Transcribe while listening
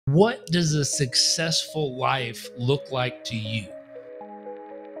What does a successful life look like to you?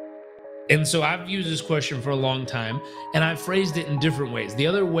 And so I've used this question for a long time, and I've phrased it in different ways. The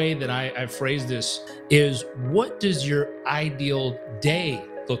other way that I phrase this is, what does your ideal day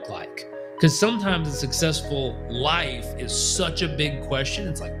look like? Because sometimes a successful life is such a big question.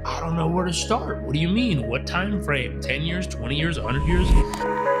 It's like, I don't know where to start. What do you mean? What time frame? 10 years, 20 years, 100 years?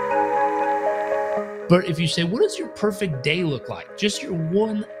 But if you say, what does your perfect day look like? Just your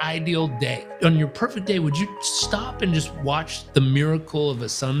one ideal day. On your perfect day, would you stop and just watch the miracle of a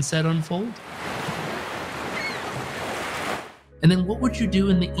sunset unfold? And then what would you do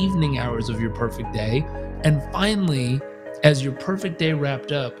in the evening hours of your perfect day? And finally, as your perfect day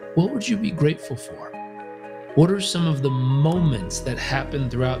wrapped up, what would you be grateful for? What are some of the moments that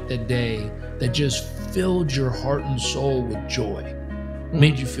happened throughout the day that just filled your heart and soul with joy,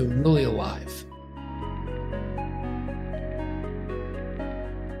 made you feel really alive?